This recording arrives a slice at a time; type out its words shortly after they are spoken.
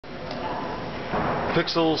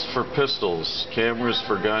Pixels for Pistols, Cameras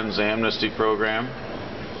for Guns Amnesty Program,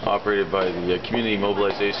 operated by the Community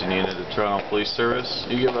Mobilization Unit of Toronto Police Service.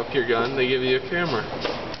 You give up your gun, they give you a camera.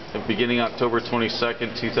 And beginning October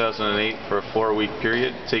 22nd, 2008, for a 4-week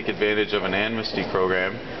period, take advantage of an amnesty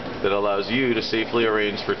program that allows you to safely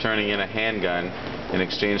arrange for turning in a handgun in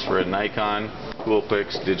exchange for a Nikon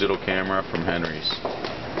Coolpix digital camera from Henry's.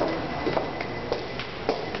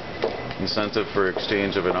 Incentive for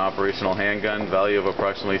exchange of an operational handgun, value of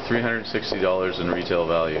approximately $360 in retail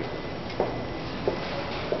value.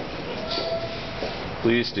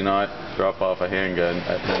 Please do not drop off a handgun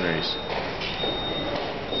at Henry's.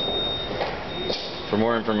 For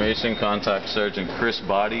more information, contact Sergeant Chris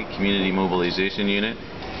Body, Community Mobilization Unit,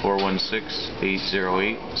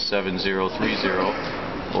 416-808-7030,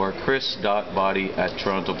 or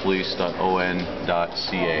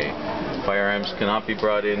chris.body@torontopolice.on.ca. Firearms cannot be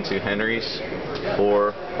brought into Henry's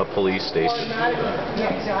or a police station.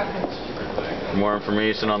 For more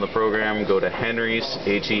information on the program, go to Henry's,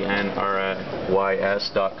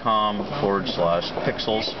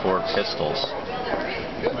 henrys.com/pixels for pistols.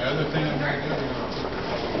 My other thing I'm going to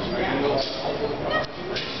do